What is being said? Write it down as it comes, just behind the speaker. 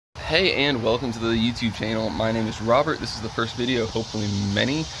Hey, and welcome to the YouTube channel. My name is Robert. This is the first video, hopefully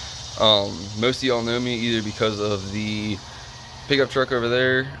many. Most of y'all know me either because of the pickup truck over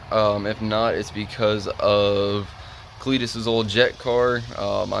there. If not, it's because of Cleetus' old jet car.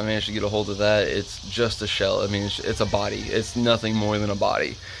 I managed to get a hold of that. It's just a shell. I mean, it's a body. It's nothing more than a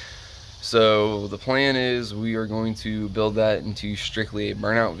body. So the plan is we are going to build that into strictly a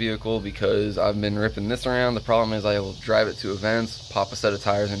burnout vehicle because I've been ripping this around. The problem is I will drive it to events, pop a set of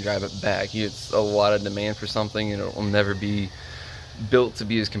tires, and drive it back. It's a lot of demand for something, and it will never be built to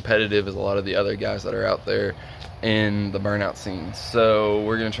be as competitive as a lot of the other guys that are out there in the burnout scene. So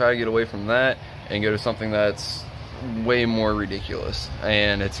we're going to try to get away from that and go to something that's way more ridiculous,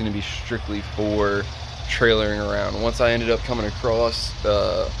 and it's going to be strictly for trailering around. Once I ended up coming across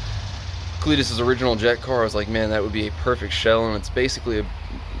Cleetus' original jet car, I was like, man, that would be a perfect shell, and it's basically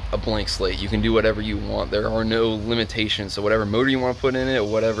a blank slate. You can do whatever you want. There are no limitations, so whatever motor you want to put in it,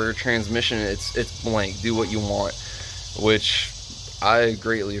 whatever transmission, it's blank. Do what you want, which I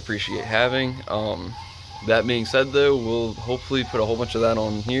greatly appreciate having. That being said, though, we'll hopefully put a whole bunch of that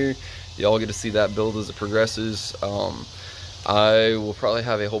on here. Y'all get to see that build as it progresses. I will probably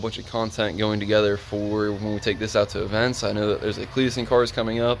have a whole bunch of content going together for when we take this out to events. I know that there's a Cleetus cars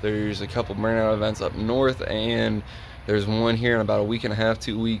coming up. There's a couple burnout events up north, and there's one here in about a week and a half,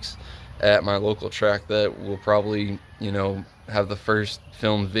 2 weeks at my local track that will probably, you know, have the first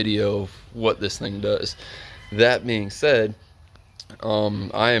filmed video of what this thing does. That being said,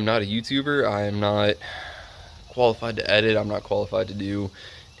 I am not a YouTuber. I am not qualified to edit. I'm not qualified to do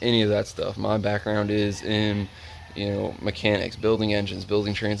any of that stuff. My background is in, you know, mechanics, building engines,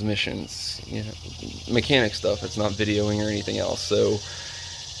 building transmissions, you know, mechanic stuff. It's not videoing or anything else. So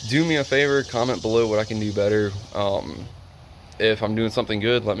do me a favor, comment below what I can do better. If I'm doing something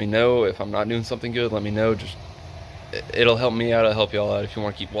good, let me know. If I'm not doing something good, let me know. Just it'll help me out. It'll help y'all out if you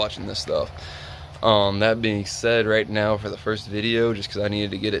want to keep watching this stuff. That being said, right now for the first video, just because I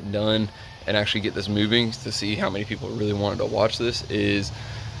needed to get it done and actually get this moving to see how many people really wanted to watch this, is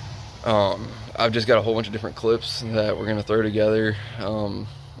I've just got a whole bunch of different clips that we're gonna throw together.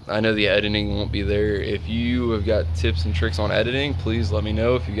 I know the editing won't be there. If you have got tips and tricks on editing, please let me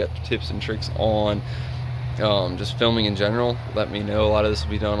know. If you've got tips and tricks on just filming in general, let me know. A lot of this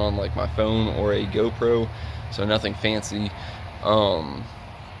will be done on like my phone or a GoPro, so nothing fancy.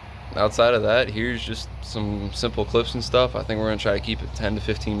 Outside of that, here's just some simple clips and stuff. I think we're gonna try to keep it 10 to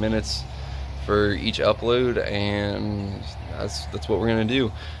 15 minutes for each upload, and that's what we're gonna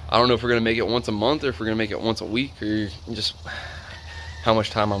do. I don't know if we're gonna make it once a month or if we're gonna make it once a week, or just how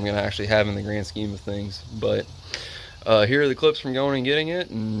much time I'm gonna actually have in the grand scheme of things. But here are the clips from going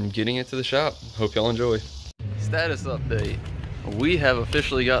and getting it to the shop. Hope y'all enjoy. Status update. We have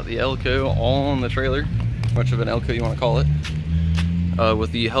officially got the Elko on the trailer, much of an Elko you want to call it,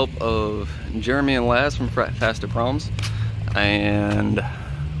 with the help of Jeremy and Laz from Faster Proms. And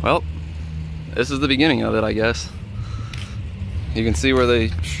well, this is the beginning of it, I guess. You can see where they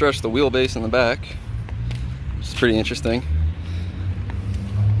stretch the wheelbase in the back, which is pretty interesting.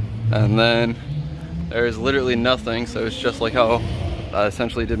 And then there's literally nothing, so it's just like how I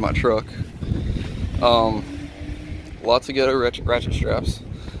essentially did my truck. Lots of ghetto ratchet straps.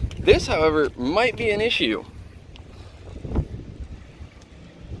 This, however, might be an issue.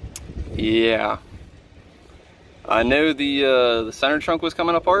 Yeah. I know the center chunk was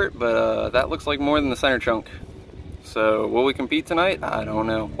coming apart, but that looks like more than the center chunk. So will we compete tonight? I don't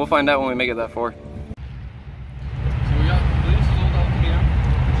know. We'll find out when we make it that far. So we got Cleetus' old El Camino,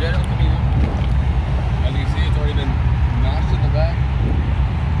 the jet El Camino. As you can see, it's already been notched in the back.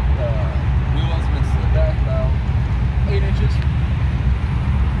 Wheel wells have been slid back about 8 inches.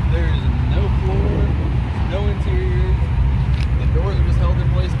 There's no floor, no interior. The doors are just held in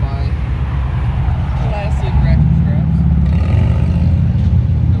place by plastic ratchet straps.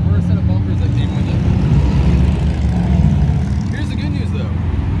 There were a set of bumpers that came with it. Here's the good news though.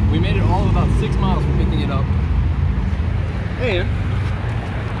 We made it all of about 6 miles from picking it up. And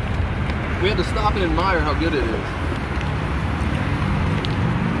we had to stop and admire how good it is.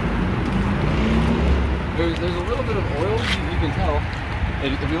 There's a little bit of oil, you can tell.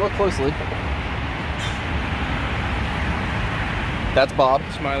 If you look closely. That's Bob.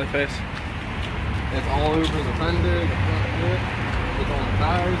 Smiley face. It's all over the fender, the front lip, it's on the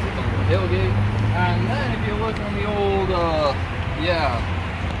tires, it's on the tailgate. And then if you look on the old, yeah,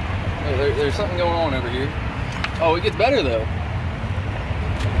 there's something going on over here. Oh, it gets better though.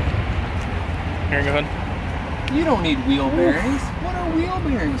 Here, go ahead. You don't need wheel bearings. What are wheel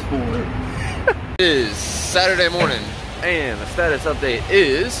bearings for? It is Saturday morning, and the status update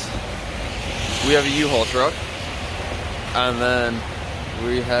is we have a U-Haul truck, and then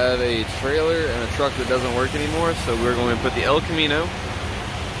we have a trailer and a truck that doesn't work anymore, so we're going to put the El Camino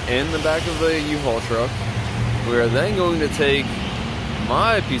in the back of the U-Haul truck. We are then going to take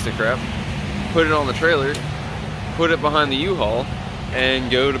my piece of crap, put it on the trailer, put it behind the U-Haul,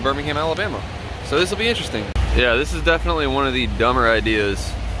 and go to Birmingham, Alabama. So this will be interesting. Yeah, this is definitely one of the dumber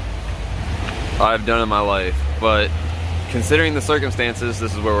ideas I've done in my life, but considering the circumstances,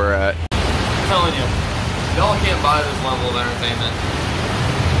 this is where we're at. I'm telling you, y'all can't buy this level of entertainment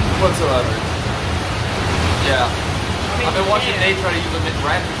whatsoever. Yeah. I've been watching Nate try to use a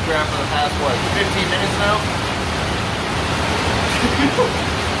ratchet strap for the past, what, 15 minutes now?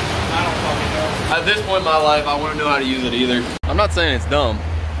 I don't fucking know. At this point in my life, I wouldn't know how to use it either. I'm not saying it's dumb,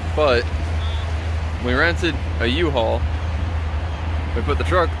 but we rented a U-Haul. We put the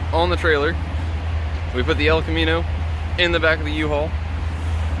truck on the trailer. We put the El Camino in the back of the U-Haul.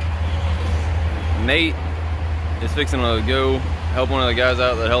 Nate is fixing to go help one of the guys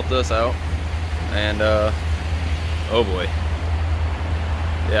out that helped us out. And, oh boy.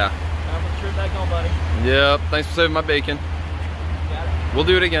 Yeah. Time to put your back on, buddy. Yep, thanks for saving my bacon. Got it. We'll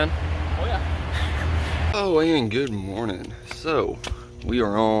do it again. Oh yeah. Oh, and good morning. So, we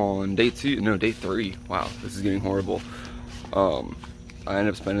are on day 3. Wow, this is getting horrible. I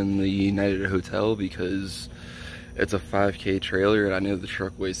ended up spending the night at a hotel because it's a 5K trailer and I know the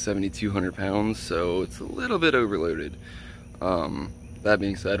truck weighs 7,200 pounds, so it's a little bit overloaded. That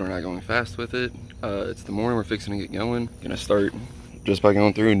being said, we're not going fast with it. It's the morning, we're fixing to get going. Gonna start just by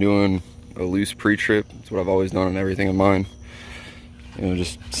going through and doing a loose pre-trip. It's what I've always done on everything of mine. You know,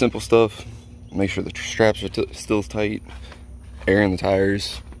 just simple stuff. Make sure the straps are still tight, air in the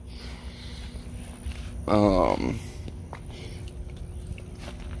tires.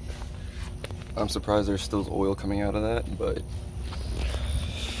 I'm surprised there's still oil coming out of that, but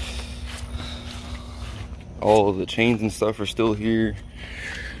all of the chains and stuff are still here,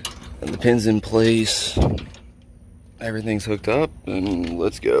 and the pin's in place. Everything's hooked up, and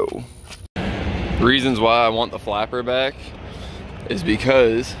let's go. Reasons why I want the flapper back is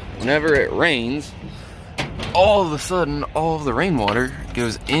because whenever it rains, all of a sudden, all of the rainwater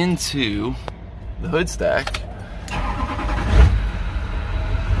goes into the hood stack.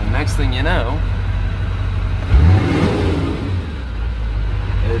 And next thing you know,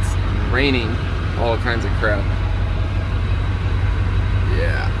 it's raining all kinds of crap.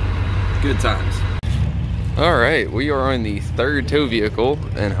 Yeah, good times. All right, we are on the 3rd tow vehicle,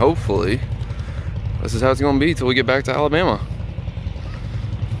 and hopefully this is how it's gonna be till we get back to Alabama.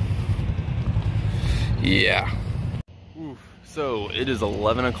 Yeah. Oof. So it is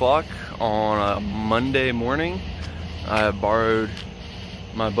 11 o'clock on a Monday morning. I borrowed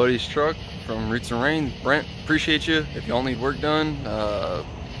my buddy's truck from Roots and Rain. Brent, appreciate you. If y'all need work done,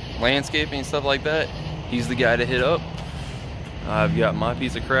 landscaping and stuff like that, he's the guy to hit up. I've got my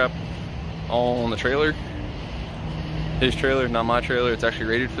piece of crap all on the trailer. His trailer, not my trailer. It's actually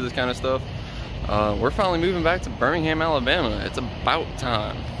rated for this kind of stuff. We're finally moving back to Birmingham, Alabama. It's about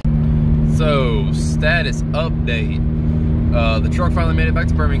time. So, status update. The truck finally made it back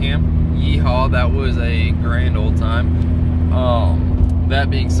to Birmingham. Yeehaw, that was a grand old time. That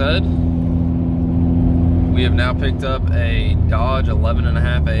being said, we have now picked up a Dodge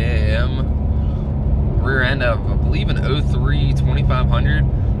 11.5 AAM rear end of, I believe, an 03 2500.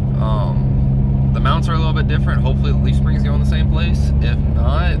 The mounts are a little bit different. Hopefully the leaf springs go in the same place. If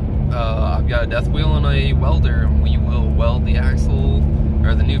not, I've got a death wheel and a welder, and we will weld the axle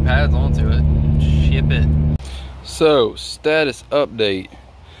or the new pads onto it, ship it. So, status update.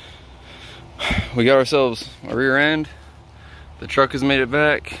 We got ourselves a rear end. The truck has made it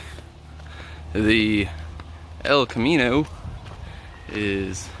back. The El Camino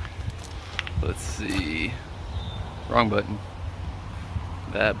is, let's see, wrong button.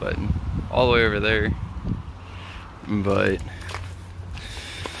 That button, all the way over there. But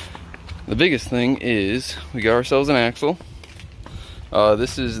the biggest thing is we got ourselves an axle.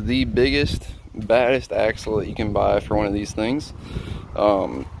 This is the biggest, baddest axle that you can buy for one of these things.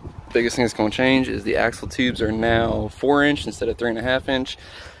 Biggest thing that's going to change is the axle tubes are now 4-inch instead of 3.5-inch.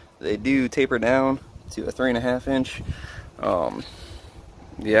 They do taper down to a 3.5-inch.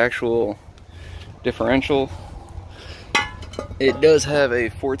 The actual differential, it does have a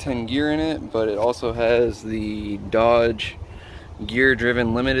 410 gear in it, but it also has the Dodge gear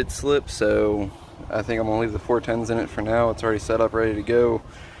driven limited slip, so I think I'm gonna leave the 410s in it for now. It's already set up, ready to go.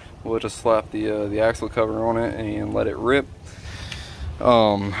 We'll just slap the axle cover on it and let it rip.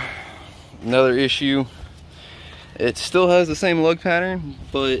 Another issue, it still has the same lug pattern,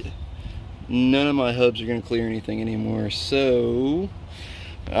 but none of my hubs are gonna clear anything anymore. So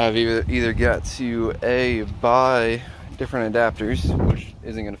I've either got to buy different adapters, which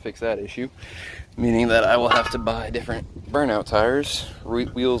isn't going to fix that issue, meaning that I will have to buy different burnout tires,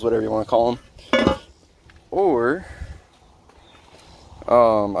 wheels, whatever you want to call them, or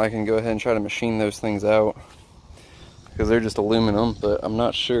I can go ahead and try to machine those things out because they're just aluminum, but I'm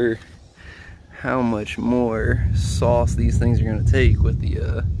not sure how much more sauce these things are going to take with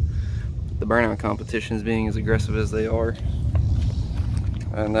the burnout competitions being as aggressive as they are.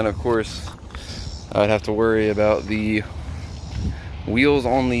 And then of course I'd have to worry about the wheels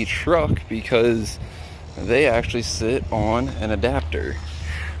on the truck because they actually sit on an adapter,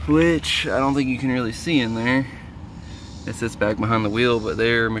 which I don't think you can really see in there. It sits back behind the wheel, but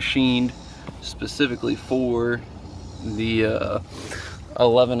they're machined specifically for the 11.5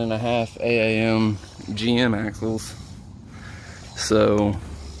 AAM GM axles. So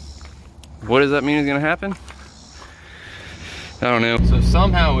what does that mean is going to happen? I don't know. So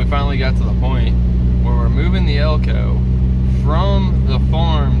somehow we finally got to the point where we're moving the Elco from the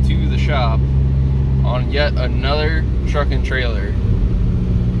farm to the shop on yet another truck and trailer.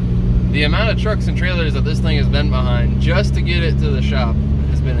 The amount of trucks and trailers that this thing has been behind just to get it to the shop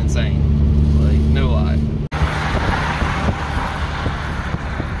has been insane. Like, no lie.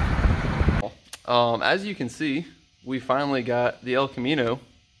 As you can see, we finally got the El Camino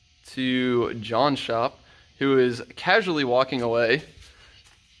to John's shop, who is casually walking away.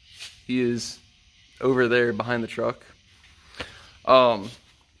 He is over there behind the truck. The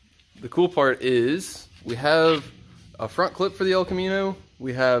cool part is we have a front clip for the El Camino.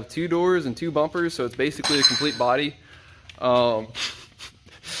 We have 2 doors and 2 bumpers, so it's basically a complete body.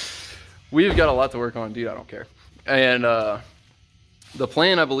 We've got a lot to work on, dude, I don't care. And the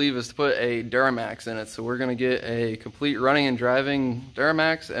plan, I believe, is to put a Duramax in it. So we're gonna get a complete running and driving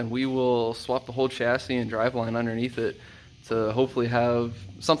Duramax, and we will swap the whole chassis and driveline underneath it to hopefully have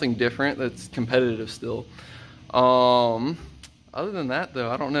something different that's competitive still. Other than that, though,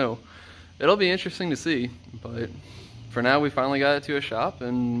 I don't know. It'll be interesting to see, but for now we finally got it to a shop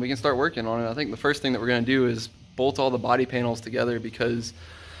and we can start working on it. I think the first thing that we're gonna do is bolt all the body panels together because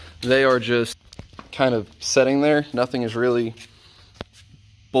they are just kind of sitting there. Nothing is really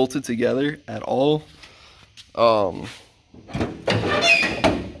bolted together at all.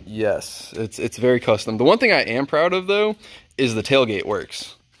 Yes, it's very custom. The one thing I am proud of, though, is the tailgate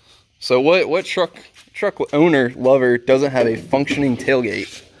works. So what truck owner lover doesn't have a functioning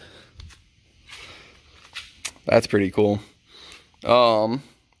tailgate? That's pretty cool.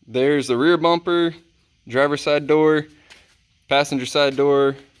 There's the rear bumper, driver's side door, passenger side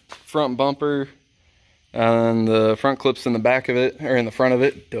door, front bumper, and the front clips in the back of it, or in the front of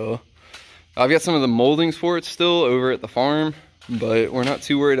it, duh. I've got some of the moldings for it still over at the farm, but we're not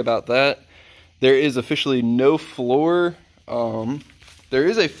too worried about that. There is officially no floor. There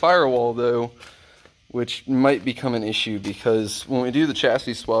is a firewall though, which might become an issue because when we do the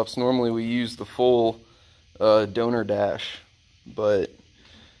chassis swaps, normally we use the full donor dash, but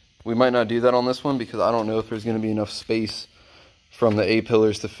we might not do that on this one because I don't know if there's going to be enough space from the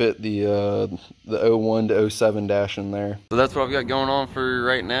A-pillars to fit the 01 to 07 dash in there. So that's what I've got going on for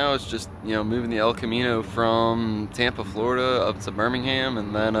right now. It's just, you know, moving the El Camino from Tampa, Florida up to Birmingham,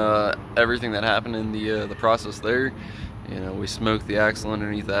 and then everything that happened in the process there. You know, we smoked the axle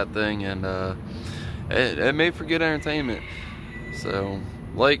underneath that thing, and it made for good entertainment. So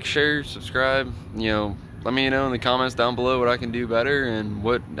like, share, subscribe, you know, let me know in the comments down below what I can do better and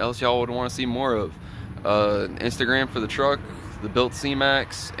what else y'all would want to see more of. Instagram for the truck,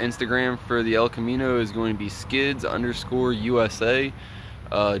 thebuiltcmax. Instagram for the El Camino is going to be skids_USA,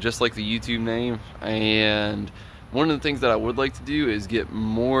 just like the YouTube name. And one of the things that I would like to do is get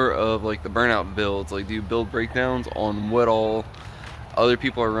more of like the burnout builds, like do build breakdowns on what all other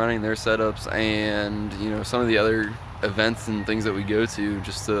people are running, their setups, and you know, some of the other events and things that we go to,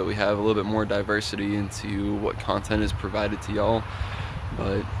 just so that we have a little bit more diversity into what content is provided to y'all.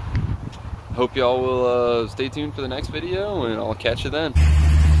 But hope y'all will stay tuned for the next video, and I'll catch you then. Here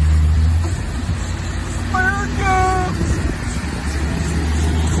it goes!